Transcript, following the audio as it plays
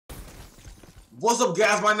What's up,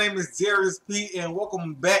 guys? My name is Darius P, and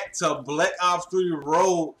welcome back to Black Ops 3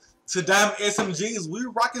 Road to Diamond SMGs. We're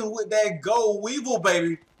rocking with that gold WEEVIL,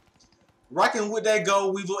 baby. Rocking with that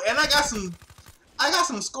gold WEEVIL, and I got some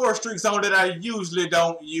score streaks on that I usually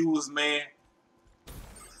don't use, man.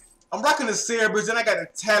 I'm rocking the Cerberus, then I got the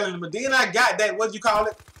Talon, but then I got that, what do you call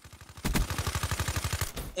it?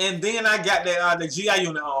 And then I got that the GI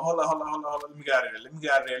unit on. Hold on. Let me get out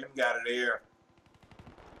of there.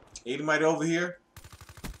 Anybody over here?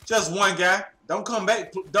 Just one guy. Don't come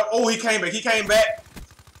back. Oh, he came back.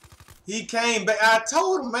 I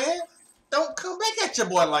told him, man. Don't come back at your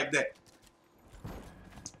boy like that.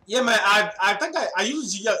 Yeah, man. I think I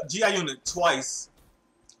used GI unit twice.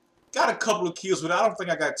 Got a couple of kills with it. I don't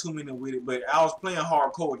think I got too many with it, but I was playing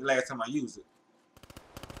hardcore the last time I used it.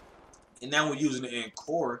 And now we're using it in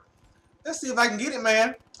core. Let's see if I can get it,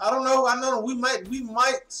 man. I don't know. I know we might. We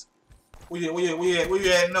at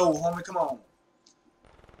no, homie. Come on.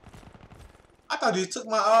 I thought he took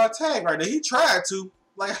my tag right there. He tried to.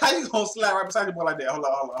 Like, how you gonna slide right beside the boy like that? Hold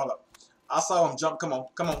up. I saw him jump. Come on.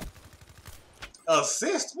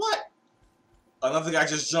 Assist? What? Another guy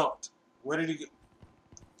just jumped. Where did he get?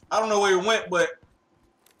 I don't know where he went, but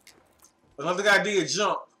another guy did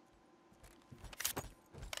jump.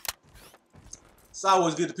 So I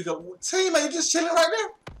always get to pick up. Teammate, you just chilling right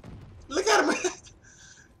there? Look at him, man.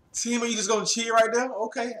 Teammate, you just gonna chill right there?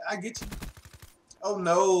 Okay, I get you. Oh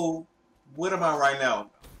no. What am I right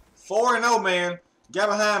now? 4-0, man. Get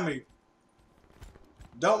behind me.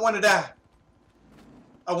 Don't want to die.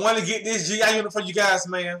 I want to get this GI unit for you guys,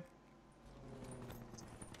 man.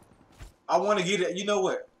 I want to get it. You know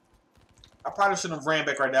what? I probably shouldn't have ran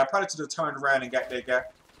back right there. I probably should have turned around and got that guy.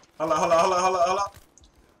 Hold up.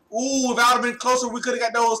 Ooh, if I would have been closer, we could have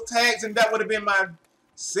got those tags, and that would have been my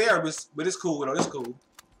Cerberus. But it's cool, though. It's cool.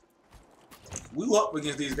 We were up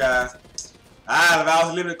against these guys. If I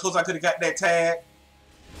was a little bit closer, I could have got that tag.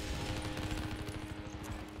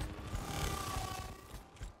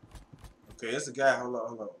 Okay, it's a guy. Hold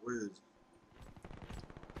up. Where is he?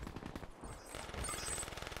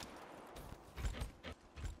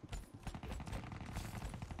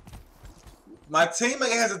 My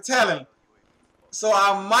teammate has a Talon. So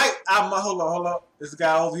I might hold up. This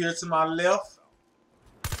guy over here to my left.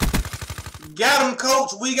 Got him,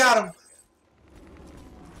 coach. We got him.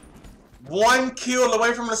 One kill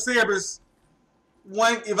away from the Cerberus.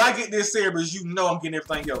 If I get this Cerberus, you know I'm getting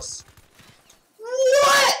everything else.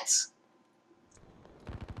 What?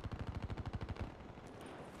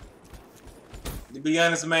 To be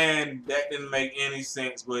honest, man, that didn't make any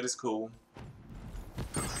sense, but it's cool.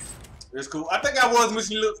 It's cool. I think I was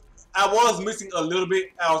missing a little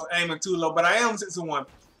bit. I was aiming too low, but I am 6-1.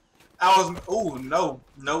 Oh no.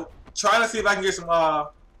 Trying to see if I can get some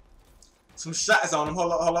shots on him.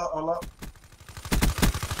 Hold up.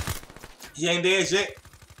 He ain't dead yet.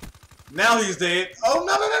 Now he's dead. Oh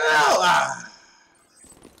no. Ah.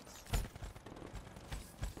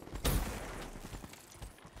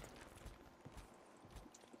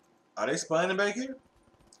 Are they spawning back here?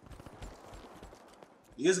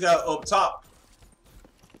 This guy up top.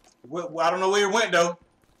 I don't know where he went though.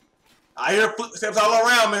 I hear footsteps all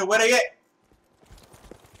around me. Where they at?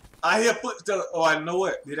 I hear footsteps. Oh, I know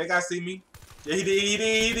what. Did that guy see me? Yeah, he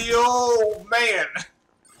did. Oh, man.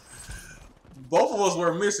 Both of us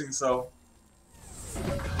were missing, so.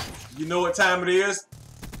 You know what time it is.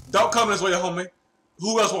 Don't come this way, homie.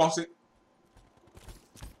 Who else wants it?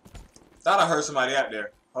 Thought I heard somebody out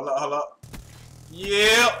there. Hold up.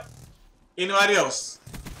 Yep. Anybody else?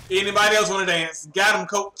 Anybody else want to dance? Got him,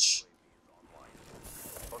 coach.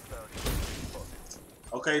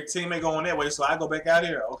 Okay, teammate going that way, so I go back out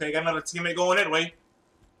here. Okay, got another teammate going that way.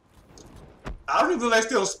 I don't even know they're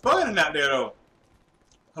still spawning out there, though.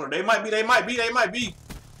 Hold on, they might be.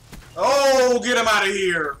 Oh, get him out of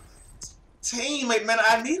here. Teammate, man,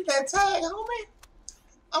 I needed that tag, homie.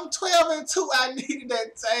 I'm 12-2. I needed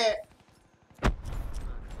that tag.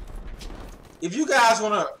 If you guys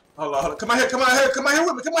want to... Hold on. Come out here with me.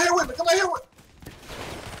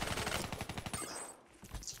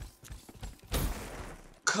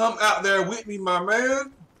 Come out there with me, my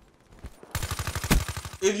man.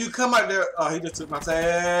 If you come out there... Oh, he just took my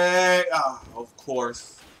tag. Oh, of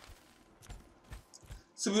course.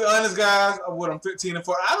 To be honest, guys, I'm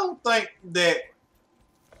 15-4. I don't think that...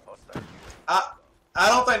 I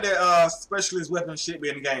don't think that specialist weapons should be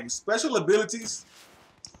in the game. Special abilities...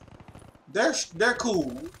 They're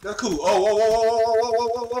cool. They're cool.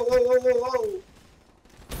 Oh, whoa.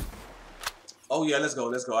 Oh yeah, let's go.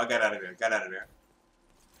 I got out of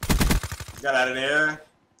there.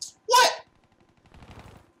 What?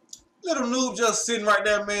 Little noob just sitting right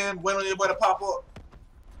there, man, waiting on everybody to pop up.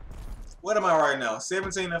 What am I right now?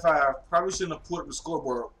 17-5. Probably shouldn't have put up the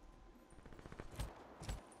scoreboard.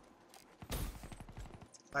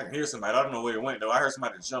 I can hear somebody. I don't know where it went, though. I heard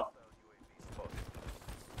somebody jump.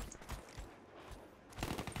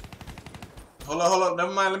 Hold up.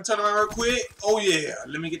 Never mind. Let me turn around real quick. Oh, yeah.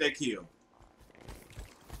 Let me get that kill.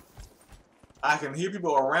 I can hear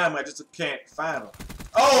people around me. I just can't find them.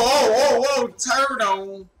 Oh. Turned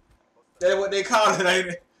on. That's what they call it, ain't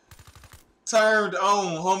it? Turned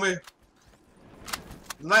on, homie.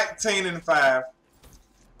 19-5.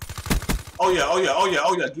 Oh yeah.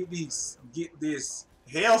 Get this.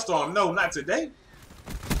 Hailstorm. No, not today.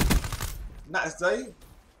 Not today.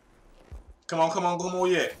 Come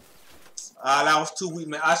on yet. That was too weak,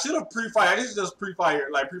 man. I should have pre-fired. I just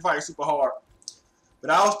pre-fired, like pre-fired super hard.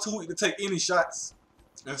 But I was too weak to take any shots.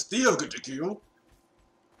 And still get the kill.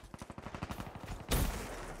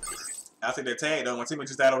 I'll take that tag though. My teammate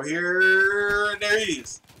just out over here. There he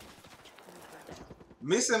is.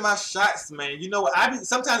 Missing my shots, man. You know what?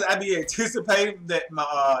 Sometimes I be anticipating that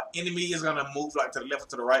my enemy is gonna move like to the left or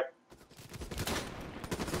to the right.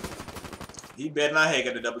 He better not have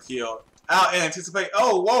got the double kill. I'll anticipate.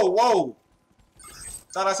 Oh, whoa.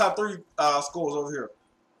 Thought I saw 3 scores over here.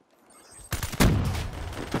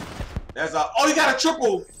 That's a. Oh, he got a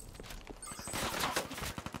triple.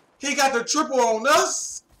 He got the triple on us.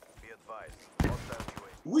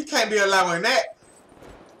 We can't be allowing that.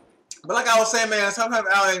 But like I was saying, man, sometimes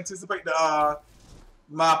I'll anticipate the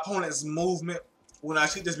my opponent's movement when I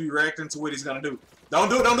should just be reacting to what he's gonna do. Don't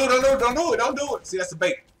do it. See, that's the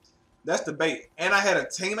bait. That's the bait. And I had a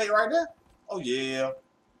teammate right there. Oh yeah.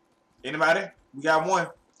 Anybody? We got one.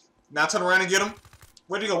 Now turn around and get him.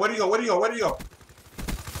 Where'd he go?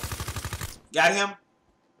 Got him.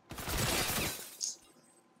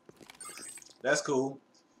 That's cool.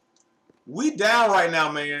 We down right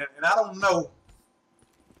now, man, and I don't know.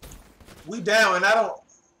 We down, and I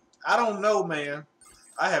don't know, man.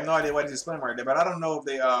 I have no idea what he's playing right there, but I don't know if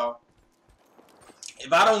they if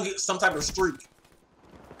I don't get some type of streak,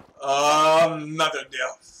 another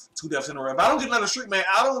death, 2 deaths in a row. If I don't get another streak, man,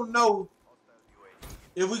 I don't know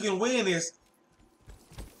if we can win this.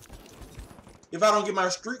 If I don't get my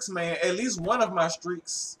streaks, man, at least one of my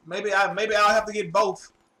streaks, maybe I'll have to get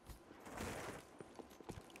both.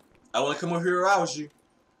 I want to come up here if I was you.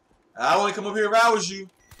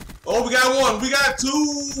 Oh, we got 1. We got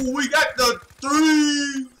 2. We got the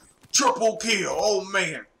 3. Triple kill. Oh,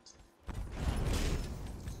 man.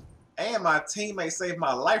 And my teammate saved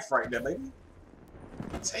my life right there, baby.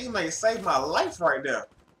 Teammate saved my life right there.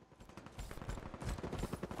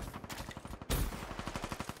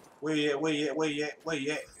 Where you at?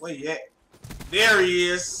 There he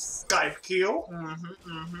is. Skype kill.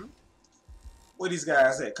 Where these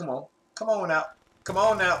guys at? Come on out.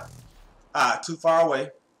 Too far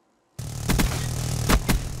away.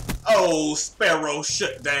 Oh, Sparrow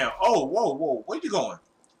shut down. Oh, whoa. Where you going?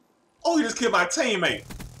 Oh, you just killed my teammate.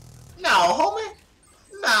 No, homie.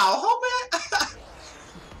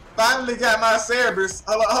 Finally got my Cerberus.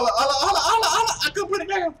 Hold on. I couldn't put it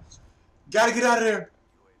down. Gotta get out of there.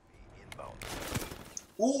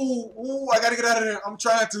 Ooh, I gotta get out of there. I'm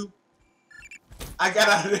trying to. I got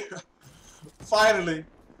out of there. Finally.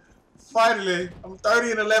 I'm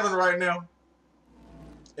 30-11 right now.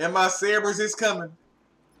 And my Cerberus is coming.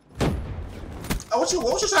 Oh, what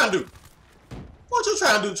you trying to do? What you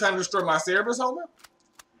trying to do? Trying to destroy my Cerberus, homie?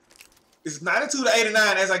 It's 92-89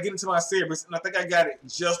 as I get into my Cerberus, and I think I got it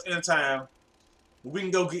just in time. We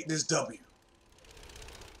can go get this W.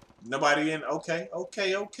 Nobody in? Okay.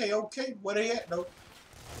 Where they at, though?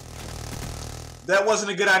 That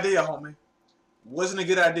wasn't a good idea, homie. Wasn't a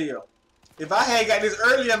good idea. If I had got this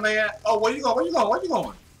earlier, man. Oh, where you going? No,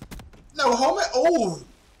 homie. Oh.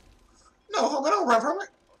 No, homie, don't run from it.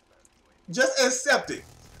 Just accept it.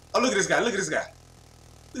 Oh, look at this guy.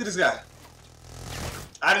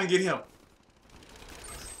 I didn't get him.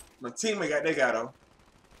 My teammate got that guy, though.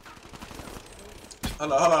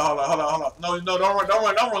 Hold on. No,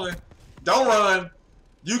 don't run.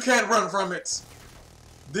 You can't run from it.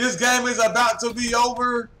 This game is about to be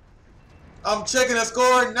over. I'm checking the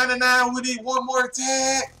score. 99. We need one more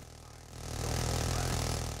tag.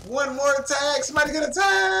 Somebody get a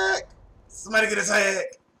tag.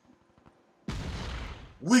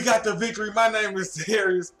 We got the victory. My name is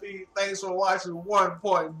Darius Speed. Thanks for watching 1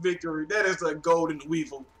 Point Victory. That is a golden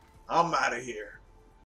weevil. I'm out of here.